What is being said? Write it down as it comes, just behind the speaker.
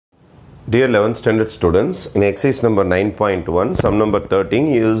Dear 11th standard students, in exercise number 9.1, sum number 13,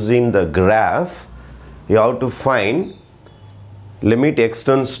 using the graph, you have to find limit x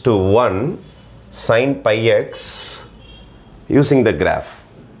tends to 1 sin pi x using the graph.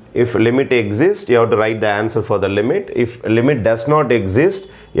 If limit exists, you have to write the answer for the limit. If limit does not exist,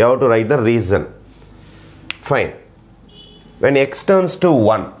 you have to write the reason. Fine. When x turns to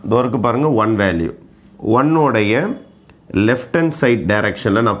 1, தோருக்கு பாருங்க 1 value. 1 உடைய left hand side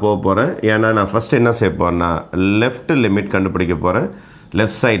direction நான் போக போறேன். ஏன்னா நான் first என்ன செய்ய போறேன்னா left limit கண்டுபிடிக்க போறேன்.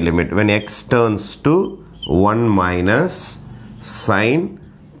 Left side limit. When x turns to 1 minus sin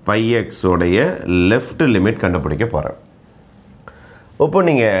pi x உடைய left limit கண்டுபிடிக்க போறேன். இப்போ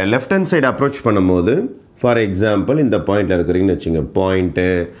நீங்க left hand side approach பண்ணும்போது for example இந்த பாயிண்ட்ல இருக்கீங்கன்னு வெச்சுங்க பாயிண்ட்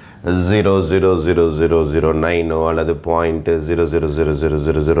 0.00009 அல்லது பாயிண்ட்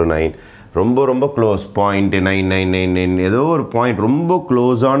 0.00009 ரொம்ப க்ளோஸ் பாயிண்ட் 9999 ஏதோ ஒரு பாயிண்ட் ரொம்ப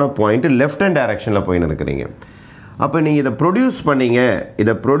க்ளோஸான பாயிண்ட் லெஃப்ட் ஹேண்ட் டைரக்ஷன்ல போய் நிக்கிறீங்க. அப்ப நீங்க இத ப்ரொடியூஸ்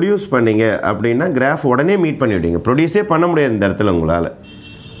பண்ணீங்க அப்படினா கிராஃப் உடனே மீட் பண்ணிடுவீங்க. ப்ரொடியூஸே பண்ண முடியாது இந்த இடத்துல உங்களால.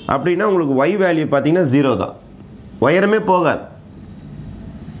 அப்படினா உங்களுக்கு y வேல்யூ பாத்தீங்கன்னா 0 தான். உயரமே போகாது.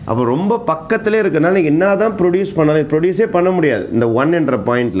 அப்ப ரொம்ப பக்கத்திலே இருக்கனால என்னதான் ப்ரொடியூஸ் பண்ணாலும் ப்ரொடியூஸே பண்ண முடியாது இந்த 1 என்ற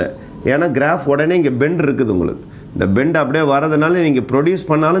பாயிண்ட்ல. ஏனா கிராஃப் உடனே இங்க பெண்ட் இருக்குது உங்களுக்கு. இந்த பெண்ட் அப்படியே வரதுனால நீங்க ப்ரொடியூஸ்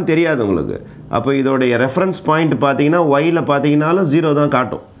பண்ணாலும் தெரியாது உங்களுக்கு. அப்ப இதோட ரெஃபரன்ஸ் பாயிண்ட் பாத்தீங்கன்னா y ல பாத்தீங்கனாலும் 0 தான்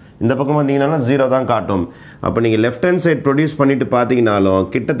காட்டும். இந்த பக்கம் வந்தீங்கனாலும் 0 தான் காட்டும். அப்ப நீங்க லெஃப்ட் ஹேண்ட் சைடு ப்ரொடியூஸ் பண்ணிட்டு பாத்தீங்கனாலும்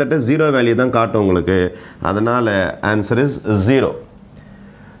கிட்டத்தட்ட 0 வேல்யூ தான் காட்டும் உங்களுக்கு. அதனால ஆன்சர் இஸ் 0.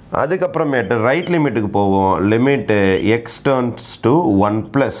 அதுக்கு அப்புறமேட்டு ரைட் லிமிட்டுக்கு போவோம். Limit x turns to 1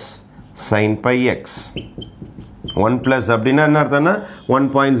 plus sin pi x. 1 plus அப்படினா என்ன அர்த்தம்னா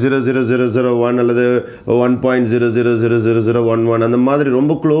 1.00001 அல்லது 1.0000011 அந்த மாதிரி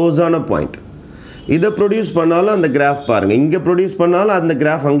ரொம்ப க்ளோஸான பாயிண்ட். இத ப்ரொடியூஸ் பண்ணாலும் அந்த கிராஃப் பாருங்க. இங்க ப்ரொடியூஸ் பண்ணாலும் அந்த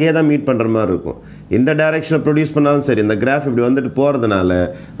கிராஃப் அங்கேயே தான் மீட் பண்ற மாதிரி இருக்கும். இந்த டைரக்ஷன்ல ப்ரொடியூஸ் பண்ணாலும் சரி இந்த கிராஃப் இப்படி வந்துட்டு போறதுனால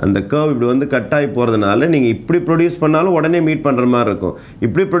அந்த கர்வ் இப்படி வந்து கட் ஆகி போறதுனால நீங்க இப்படி ப்ரொடியூஸ் பண்ணாலும் உடனே மீட் பண்ற மாதிரி இருக்கும்.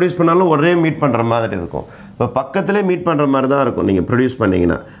 இப்படி ப்ரொடியூஸ் பண்ணாலும் உடனே மீட் பண்ற மாதிரி இருக்கும். இப்ப பக்கத்திலே மீட் பண்ற மாதிரி தான் இருக்கும் நீங்க ப்ரொடியூஸ்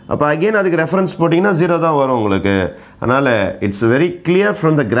பண்ணீங்கனா. அப்ப அகைன் அதுக்கு ரெஃபரன்ஸ் போடிங்கனா 0 தான் வரும் உங்களுக்கு. அதனால it's very clear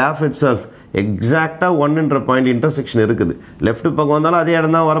from the graph itself. எக்ஸாக்ட்டா 1 என்ற பாயிண்ட் இன்டர்செக்ஷன் இருக்குது. லெஃப்ட் பக்கம் வந்தாலும் அதே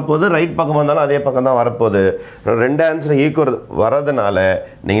இடம் தான் வரப்போகுது, ரைட் பக்கம் வந்தாலும் அதே பக்கம் தான் வரப்போகுது. ரெண்டு ஆன்சர் ஈக்குவல் வரதுனால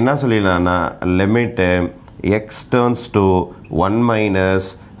நீங்க என்ன சொல்லிடலாம்னா limit x turns to 1 minus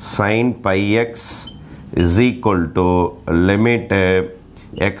sin pi x is equal to limit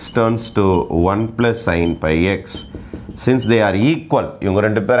x turns to 1 plus sin pi x. Since they are equal, இவங்க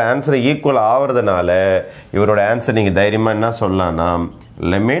ரெண்டு பேர் ஆன்சர் ஈக்குவல் ஆவறதுனால இவரோட ஆன்சர் நீங்க தைரியமா என்ன சொல்லலாம்னா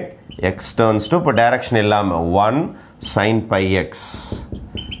லிமிட் x turns to இப்போ டைரக்ஷன் இல்லாம 1 sin pi x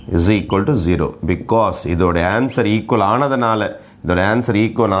is equal to 0 because இதோட ஆன்சர் ஈக்குவல் ஆனதனால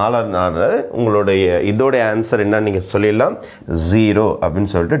உங்களுடைய இதோட ஆன்சர் என்ன நீங்க சொல்லிடலாம் 0 அப்படினு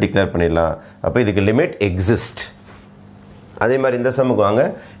சொல்லிட்டு டிக்ளேர் பண்ணிடலாம். அப்ப இதுக்கு லிமிட் எக்ஸிஸ்ட். அதே மாதிரி இந்த சம்முக்கு வாங்க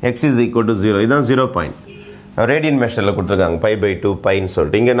x is equal to 0 இதான் 0 பாயிண்ட். ரேடியன் மெஷர்ல கொடுத்திருக்காங்க pi by 2 pi ன்னு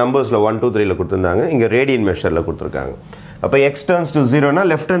சொல்லிட்டு. இங்க நம்பர்ஸ்ல 1 2 3 ல கொடுத்திருந்தாங்க. இங்க ரேடியன் மெஷர்ல கொடுத்திருக்காங்க. அப்ப x turns to 0 னா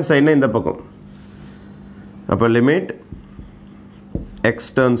லெஃப்ட் ஹேண்ட் சைடுல இந்த பக்கம். அப்ப limit x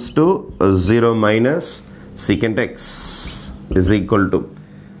turns to 0 minus secant x is equal to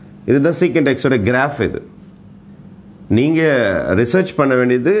இதுதான் secant x ஓட கிராஃப் இது. நீங்க ரிசர்ச் பண்ண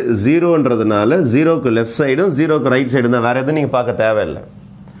வேண்டியது 0ன்றதுனால 0க்கு லெஃப்ட் சைடும் 0க்கு ரைட் சைடும் தான், வேற எதுவும் நீங்க பார்க்க தேவையில்லை.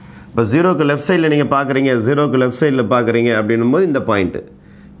 இப்போ 0க்கு லெஃப்ட் சைடுல நீங்க பார்க்கறீங்க, 0க்கு லெஃப்ட் சைடுல பார்க்கறீங்க அப்படினும்போது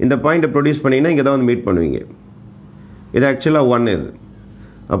இந்த பாயிண்ட் ப்ரொடியூஸ் பண்ணீங்கன்னா இங்க தான் வந்து மீட் பண்ணுவீங்க. இது ஆக்சுவலா 1 இது.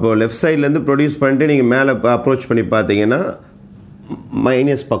 அப்போ லெஃப்ட் சைடுல இருந்து ப்ரொடியூஸ் பண்ணிட்டு நீங்க மேலே அப்ரோச் பண்ணி பார்த்தீங்கன்னா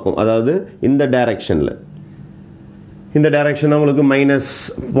மைனஸ் பக்கம், அதாவது இந்த டைரக்ஷன்ல உங்களுக்கு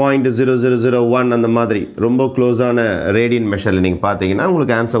 -0.0001 அந்த மாதிரி ரொம்ப க்ளோஸான ரேடியன் மெஷர்ல நீங்க பார்த்தீங்கன்னா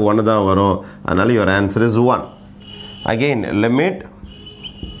உங்களுக்கு ஆன்சர் 1 தான் வரும். அதனால your answer is 1. Again limit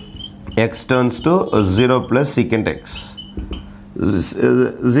x turns to 0 plus secant x.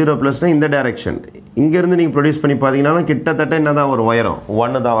 0 plus னா இந்த டைரக்ஷன். இங்க இருந்து நீங்க ப்ரொடியூஸ் பண்ணி பாத்தீங்கன்னா கிட்டத்தட்ட என்னதான் வரும் உயரம்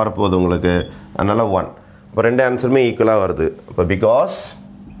 1 தான் வரப்போகுது உங்களுக்கு. அதனால 1. அப்ப ரெண்டு ஆன்சருமே ஈக்குவலா வருது. அப்ப because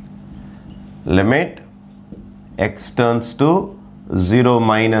limit x turns to 0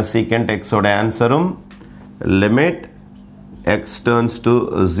 minus secant x ஓட ஆன்சரும் limit x turns to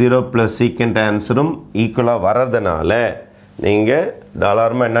 0 plus secant ஆன்சரும் ஈக்குவலா வரதுனால நீங்க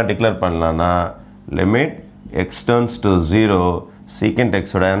டாலர்மா என்ன டிக்ளேர் பண்ணலாம்னா limit x turns to 0 secant x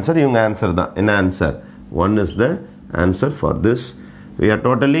ஓட ஆன்சர் இவங்க ஆன்சர் தான். என்ன answer 1 is the answer for this. We are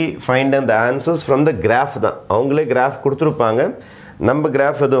totally finding the answers from the graph தான். அவங்களே graph கொடுத்திருப்பாங்க. நம்ம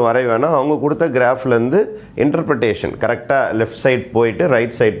கிராஃப் எதுவும் வரைய வேணாம். அவங்க கொடுத்த கிராஃப்லேருந்து இன்டர்பிரிட்டேஷன் கரெக்டாக லெஃப்ட் சைட் போயிட்டு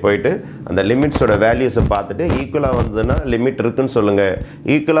ரைட் சைட் போயிட்டு அந்த லிமிட்ஸோட வேல்யூஸை பார்த்துட்டு ஈக்குவலாக வந்ததுன்னா லிமிட் இருக்குன்னு சொல்லுங்கள்,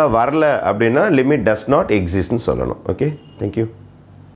 ஈக்குவலாக வரல அப்படின்னா லிமிட் டஸ் நாட் எக்ஸிஸ்ட்னு சொல்லணும். Okay, thank you.